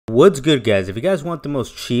What's good, guys? If you guys want the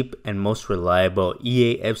most cheap and most reliable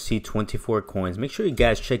EAFC 24 coins, make sure you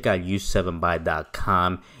guys check out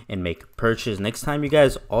u7buy.com and make a purchase. Next time you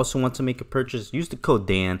guys also want to make a purchase, use the code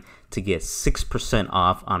Dan to get 6%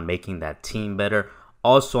 off on making that team better.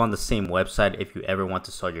 Also on the same website, if you ever want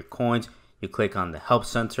to sell your coins, you click on the help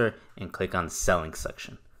center and click on the selling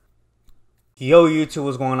section. Yo YouTube,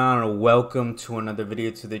 what's going on, and welcome to another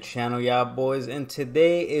video to the channel, y'all boys. And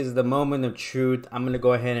today is the moment of truth. I'm gonna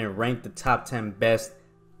go ahead and rank the top 10 best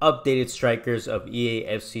updated strikers of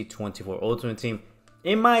EAFC 24 Ultimate Team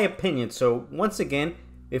in my opinion. So once again,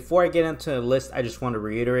 before I get into the list, I just want to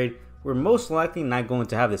reiterate, we're most likely not going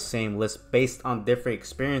to have the same list based on different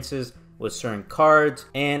experiences with certain cards,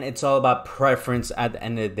 and it's all about preference at the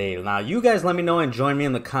end of the day. Now you guys let me know and join me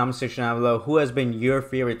in the comment section down below who has been your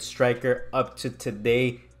favorite striker up to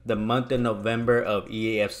today, the month of November of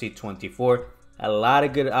EAFC 24. A lot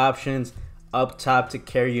of good options up top to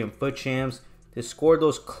carry you in foot champs, to score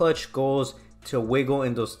those clutch goals, to wiggle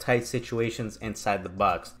in those tight situations inside the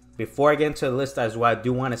box. Before I get into the list as well, I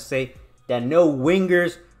do want to say that no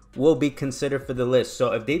wingers will be considered for the list.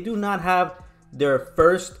 So if they do not have their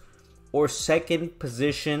first or second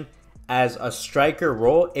position as a striker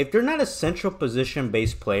role, if they're not a central position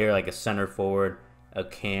based player like a center forward, a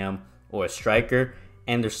cam, or a striker,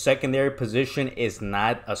 and their secondary position is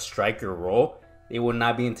not a striker role, they will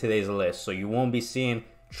not be in today's list. So you won't be seeing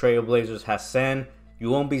Trailblazers Hassan. You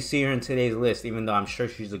won't be seeing her in today's list, even though I'm sure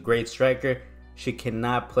she's a great striker. She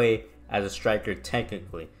cannot play as a striker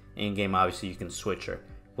technically. In game, obviously, you can switch her.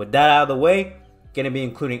 With that out of the way, gonna be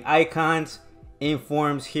including icons,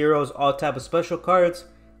 informs, heroes, all type of special cards.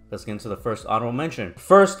 Let's get into the first honorable mention.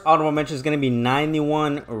 First honorable mention is going to be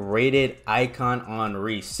 91 rated icon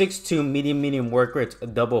Henry. 6'2", medium work rate, a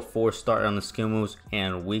double 4-star on the skill moves,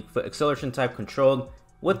 and weak foot acceleration type controlled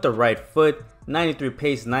with the right foot. 93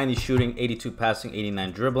 pace, 90 shooting, 82 passing,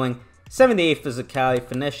 89 dribbling, 78 physicality,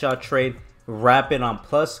 finesse shot trade, rapid on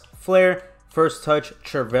plus, flare, first touch,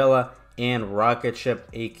 Trivela, and rocket ship,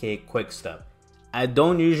 aka quick step. I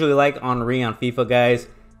don't usually like Henry on FIFA, guys.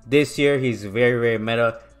 This year, he's very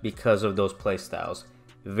meta because of those play styles.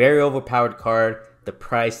 Very overpowered card. The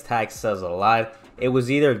price tag says a lot. It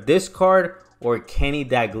was either this card or Kenny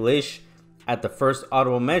Dalglish at the first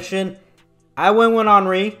audible mention. I went with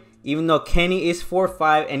Henry, even though Kenny is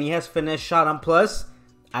 4'5" and he has finesse shot on plus.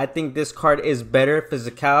 I think this card is better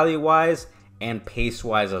physicality-wise and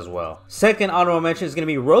pace-wise as well. Second honorable mention is going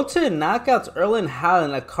to be Road to the Knockouts Erling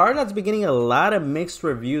Haaland, a card that's been getting a lot of mixed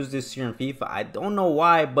reviews this year in FIFA. I don't know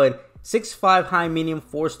why, but 6'5", high medium,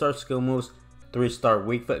 4-star skill moves, 3-star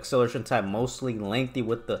weak foot acceleration type, mostly lengthy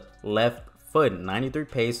with the left foot, 93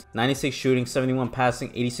 pace, 96 shooting, 71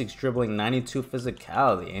 passing, 86 dribbling, 92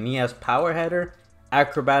 physicality, and he has power header,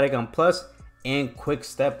 acrobatic on plus, and quick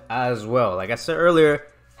step as well. Like I said earlier,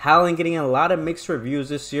 Haaland getting a lot of mixed reviews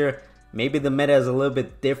this year. Maybe the meta is a little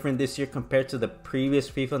bit different this year compared to the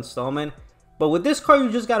previous FIFA installment. But with this card,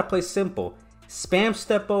 you just got to play simple. Spam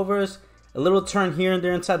step overs, a little turn here and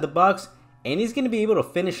there inside the box, and he's going to be able to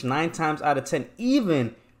finish 9 times out of 10,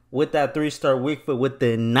 even with that 3-star weak foot. With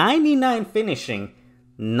the 99 finishing,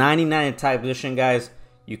 99 in tight position, guys,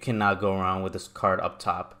 you cannot go wrong with this card up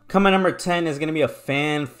top. Coming number 10 is going to be a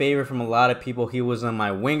fan favorite from a lot of people. He was on my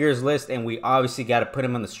wingers list, and we obviously got to put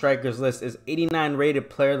him on the strikers list. Is 89 rated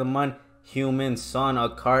player of the month, Human Son, a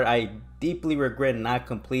card I deeply regret not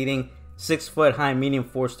completing. 6 foot high, medium,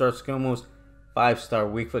 4-star skill moves, 5-star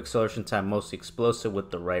weak foot acceleration time, mostly explosive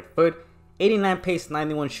with the right foot. 89 pace,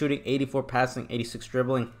 91 shooting, 84 passing, 86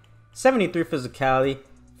 dribbling, 73 physicality,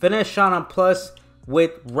 finesse shot on plus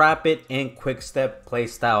with rapid and quick step play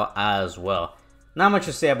style as well. Not much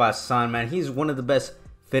to say about Son, man. He's one of the best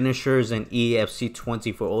finishers in EAFC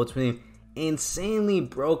 24 Ultimate Team. Insanely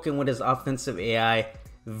broken with his offensive AI.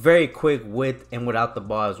 Very quick with and without the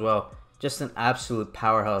ball as well. Just an absolute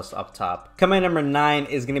powerhouse up top. Coming number 9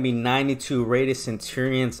 is going to be 92 rated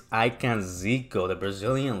Centurions icon Zico, the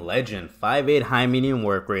Brazilian legend. 5'8", high medium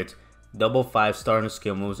work rate, double 5-star in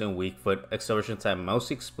skill moves, and weak foot acceleration time,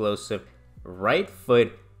 most explosive, right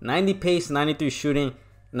foot, 90 pace, 93 shooting,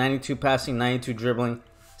 92 passing, 92 dribbling,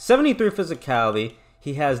 73 physicality.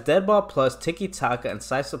 He has dead ball plus, tiki-taka,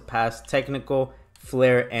 incisive pass, technical,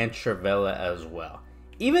 flare, and Trivela as well.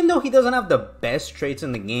 Even though he doesn't have the best traits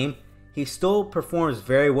in the game, he still performs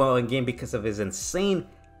very well in game because of his insane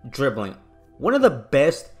dribbling. One of the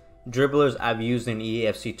best dribblers I've used in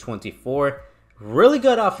EAFC 24. Really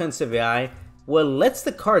good offensive AI. What lets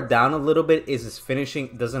the card down a little bit is his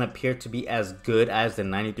finishing doesn't appear to be as good as the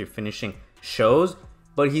 93 finishing shows.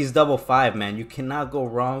 But he's double 5, man. You cannot go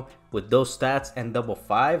wrong with those stats and double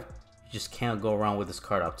 5. You just can't go wrong with this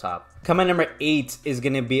card up top. Coming number 8 is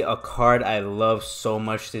going to be a card I love so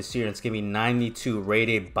much this year. It's going to be 92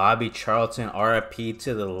 rated Bobby Charlton, RIP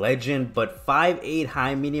to the legend, but 5'8"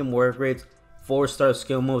 high medium work rates, 4-star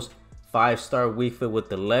skill moves, 5-star weak foot with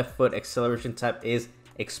the left foot. Acceleration type is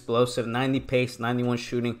explosive, 90 pace, 91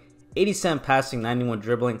 shooting, 87 passing, 91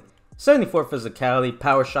 dribbling, 74 physicality,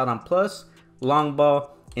 power shot on plus, long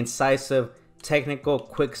ball, incisive, technical,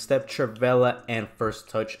 quick step, trivela, and first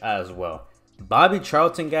touch as well. Bobby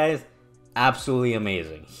Charlton, guys, absolutely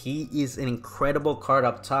amazing. He is an incredible card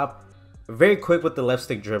up top. Very quick with the left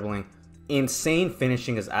stick dribbling. Insane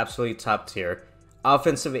finishing is absolutely top tier.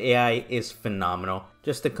 Offensive AI is phenomenal.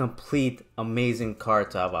 Just a complete amazing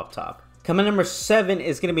card to have up top. Coming number 7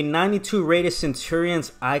 is going to be 92 rated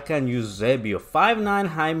Centurions icon Eusebio. 5'9"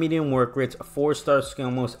 high medium work rates, 4-star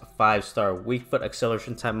skill moves, 5-star weak foot.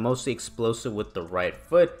 Acceleration type mostly explosive with the right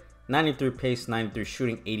foot. 93 pace, 93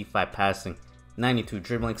 shooting, 85 passing, 92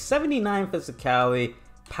 dribbling, 79 physicality,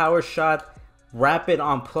 power shot, rapid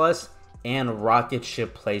on plus, and rocket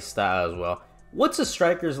ship playstyle as well. What's a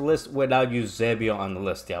striker's list without Eusebio on the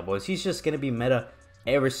list, yeah, boys? He's just going to be meta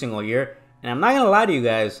every single year. And I'm not going to lie to you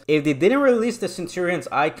guys, if they didn't release the Centurions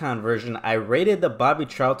icon version, I rated the Bobby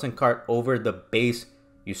Charlton card over the base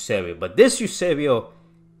Eusebio. But this Eusebio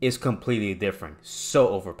is completely different. So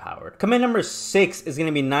overpowered. Coming number 6 is going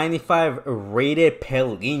to be 95 rated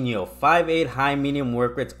Pelinho. 5'8" high medium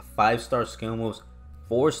work rates, 5-star skill moves,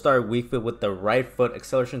 4-star weak foot with the right foot.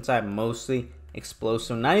 Acceleration type mostly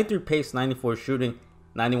explosive, 93 pace, 94 shooting,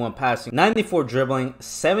 91 passing, 94 dribbling,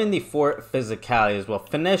 74 physicality as well.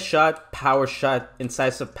 Finesse shot, power shot,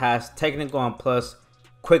 incisive pass, technical on plus,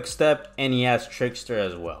 quick step, and he has trickster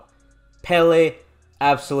as well. Pele,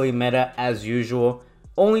 absolutely meta as usual.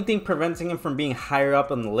 Only thing preventing him from being higher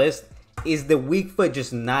up on the list is the weak foot,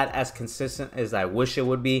 just not as consistent as I wish it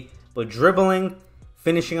would be. But dribbling,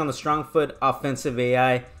 finishing on the strong foot, offensive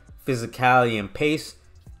AI, physicality, and pace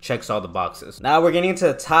checks all the boxes. Now we're getting into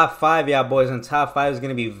the top 5, yeah, boys, and top 5 is going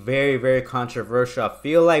to be very, very controversial, I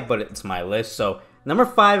feel like, but it's my list. So number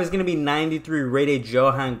 5 is going to be 93 rated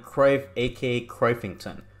Johan Cruyff, aka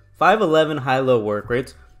Cruyffington. 5'11" high-low work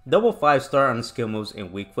rates, double 5-star on the skill moves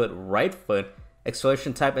and weak foot, right foot.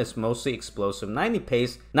 Acceleration type is mostly explosive, 90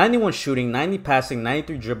 pace, 91 shooting, 90 passing,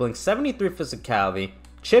 93 dribbling, 73 physicality,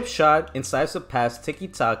 chip shot, incisive pass,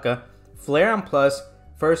 tiki-taka, flair on plus,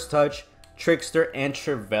 first touch, trickster, and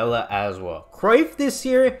trivela as well. Cruyff this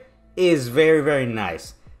year is very, very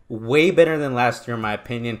nice. Way better than last year in my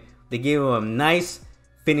opinion. They gave him a nice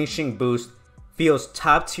finishing boost. Feels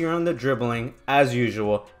top tier on the dribbling as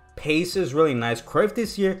usual. Pace is really nice. Cruyff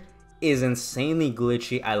this year is insanely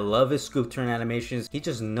glitchy. I love his scoop turn animations. He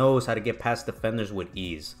just knows how to get past defenders with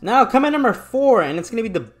ease. Now coming number 4, and it's going to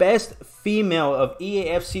be the best female of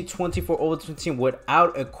EAFC 24 Ultimate Team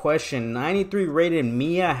without a question. 93 rated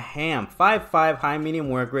Mia Hamm. 5'5" high medium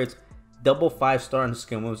work rates, double 5-star on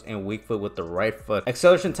skill moves and weak foot with the right foot.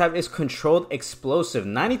 Acceleration type is controlled explosive.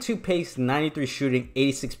 92 pace, 93 shooting,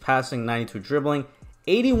 86 passing, 92 dribbling,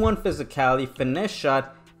 81 physicality, finesse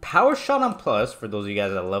shot, power shot on plus, for those of you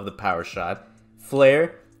guys that love the power shot,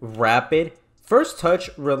 flair, rapid, first touch,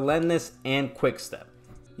 relentless, and quick step.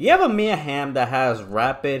 You have a Mia Hamm that has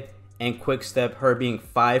rapid and quick step, her being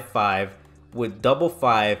 5'5", with double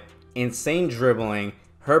 5, insane dribbling,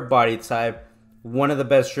 her body type, one of the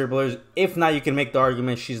best dribblers. If not, you can make the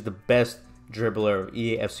argument she's the best dribbler of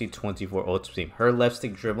EAFC 24 Ultimate Team. Her left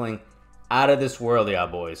stick dribbling, out of this world, yeah,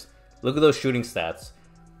 boys. Look at those shooting stats.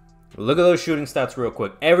 Look at those shooting stats real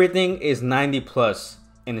quick. Everything is 90 plus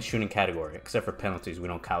in the shooting category, except for penalties. We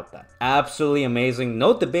don't count that. Absolutely amazing.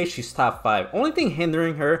 No debate, she's top 5. Only thing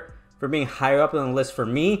hindering her from being higher up on the list for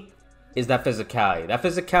me is that physicality. That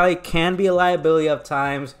physicality can be a liability at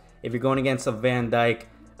times if you're going against a Van Dijk,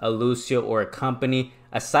 a Lucio, or a company.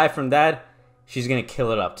 Aside from that, she's going to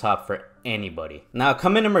kill it up top for anybody. Now,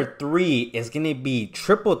 coming number 3 is going to be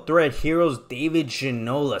triple threat heroes David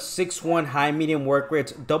Ginola. 6'1" high medium work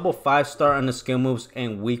rates, double 5-star on the skill moves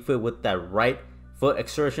and weak foot with that right foot.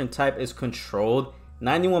 Exertion type is controlled.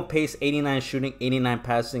 91 pace, 89 shooting, 89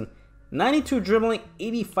 passing, 92 dribbling,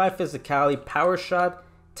 85 physicality, power shot,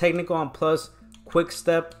 technical on plus, quick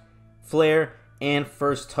step, flair, and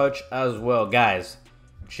first touch as well. Guys,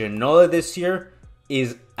 Ginola this year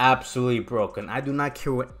is absolutely broken. I do not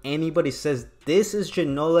care what anybody says. This is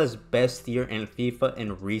Ginola's best year in FIFA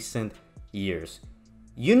in recent years.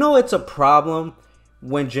 You know it's a problem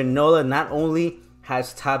when Ginola not only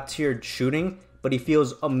has top tier shooting, but he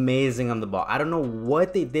feels amazing on the ball. I don't know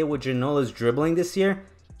what they did with Ginola's dribbling this year.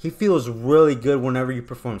 He feels really good whenever you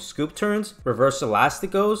perform scoop turns, reverse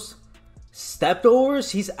elasticos, Stepped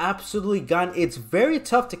overs, he's absolutely gone. It's very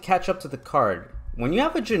tough to catch up to the card. When you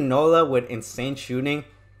have a Ginola with insane shooting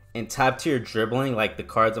and top tier dribbling like the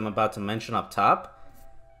cards I'm about to mention up top,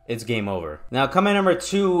 it's game over. Now, comment number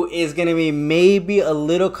 2 is going to be maybe a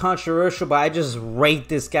little controversial, but I just rate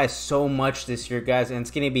this guy so much this year, guys. And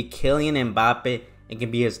it's going to be Kylian Mbappe. It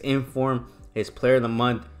can be his inform, his player of the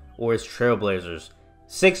month, or his Trailblazers.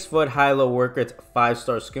 6 foot high-low work rates,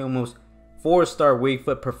 5-star skill moves, 4-star weak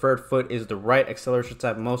foot. Preferred foot is the right. Acceleration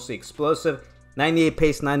type, mostly explosive. 98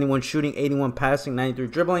 pace, 91 shooting, 81 passing, 93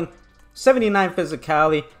 dribbling, 79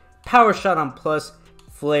 physicality, power shot on plus,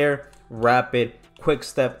 flare, rapid, quick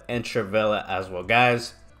step, and Trivela as well.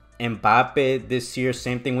 Guys, Mbappe this year,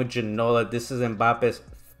 same thing with Ginola. This is Mbappe's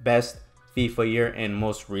best FIFA year in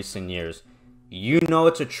most recent years. You know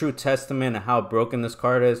it's a true testament of how broken this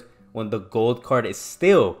card is when the gold card is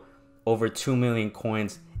still over 2 million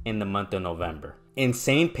coins in the month of November.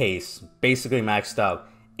 Insane pace, basically maxed out.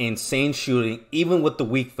 Insane shooting, even with the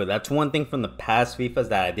weak foot. That's one thing from the past FIFAs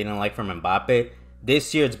that I didn't like from Mbappe.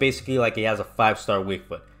 This year, it's basically like he has a 5-star weak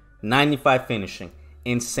foot. 95 finishing,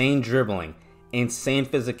 insane dribbling, insane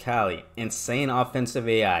physicality, insane offensive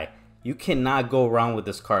AI. You cannot go wrong with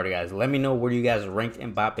this card, guys. Let me know where you guys rank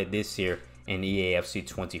Mbappe this year in EAFC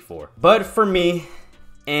 24. But for me,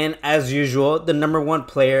 and as usual, the #1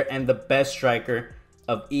 player and the best striker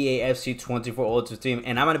of EAFC 24 Ultimate Team,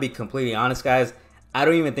 and I'm going to be completely honest, guys, I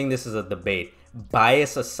don't even think this is a debate.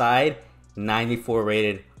 Bias aside, 94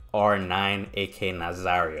 rated R9, aka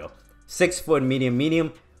Nazario. 6 foot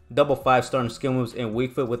medium, double 5-star in skill moves and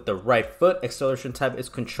weak foot with the right foot. Acceleration type is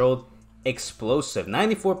controlled explosive.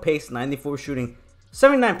 94 pace, 94 shooting,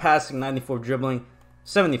 79 passing, 94 dribbling,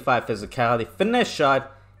 75 physicality, finesse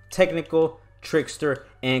shot, technical, trickster,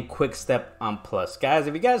 and quick step on plus. Guys,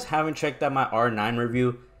 if you guys haven't checked out my R9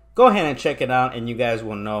 review, go ahead and check it out and you guys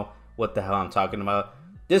will know what the hell I'm talking about.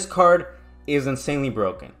 This card is insanely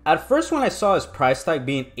broken. At first, when I saw his price tag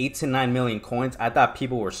being 8 to 9 million coins, I thought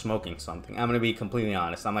people were smoking something. I'm gonna be completely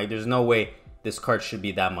honest. I'm like, there's no way this card should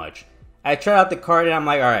be that much. I tried out the card and I'm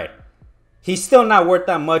like, all right, he's still not worth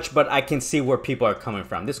that much, but I can see where people are coming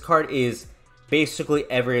from. This card is basically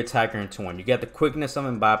every attacker into one. You get the quickness of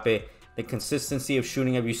Mbappe, the consistency of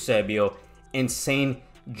shooting of Eusebio, insane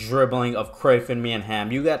dribbling of Cruyff and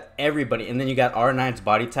Manham. You got everybody, and then you got R9's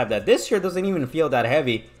body type that this year doesn't even feel that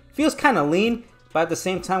heavy. Feels kind of lean, but at the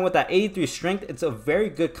same time with that 83 strength, it's a very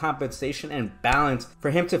good compensation and balance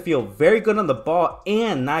for him to feel very good on the ball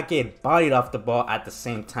and not get bodied off the ball at the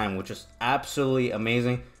same time, which is absolutely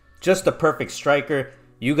amazing. Just the perfect striker.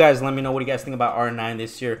 You guys let me know what you guys think about R9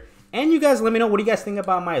 this year, and you guys let me know what you guys think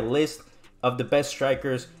about my list of the best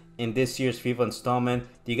strikers in this year's FIFA installment.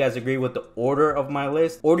 Do you guys agree with the order of my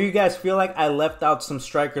list? Or do you guys feel like I left out some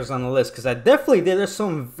strikers on the list? Because I definitely did. There's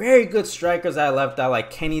some very good strikers I left out,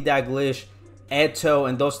 like Kenny Dalglish, Eto,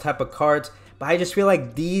 and those type of cards. But I just feel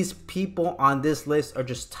like these people on this list are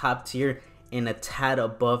just top tier and a tad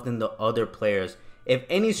above than the other players. If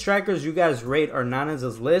any strikers you guys rate are not on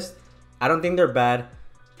this list, I don't think they're bad.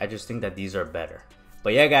 I just think that these are better.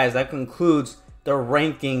 But yeah, guys, that concludes the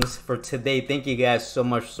rankings for today. Thank you guys so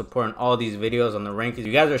much for supporting all these videos on the rankings.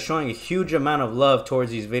 You guys are showing a huge amount of love towards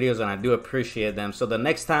these videos and I do appreciate them. So the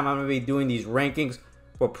next time I'm going to be doing these rankings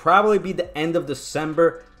will probably be the end of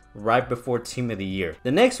December, right before Team of the Year.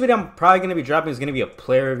 The next video I'm probably going to be dropping is going to be a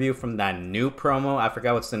player review from that new promo. I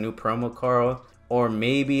forgot what's the new promo, Carl. Or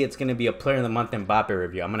maybe it's going to be a player of the month Mbappe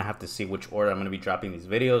review. I'm going to have to see which order I'm going to be dropping these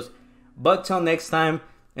videos. But till next time,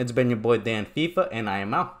 it's been your boy DanFIFA and I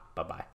am out. Bye-bye.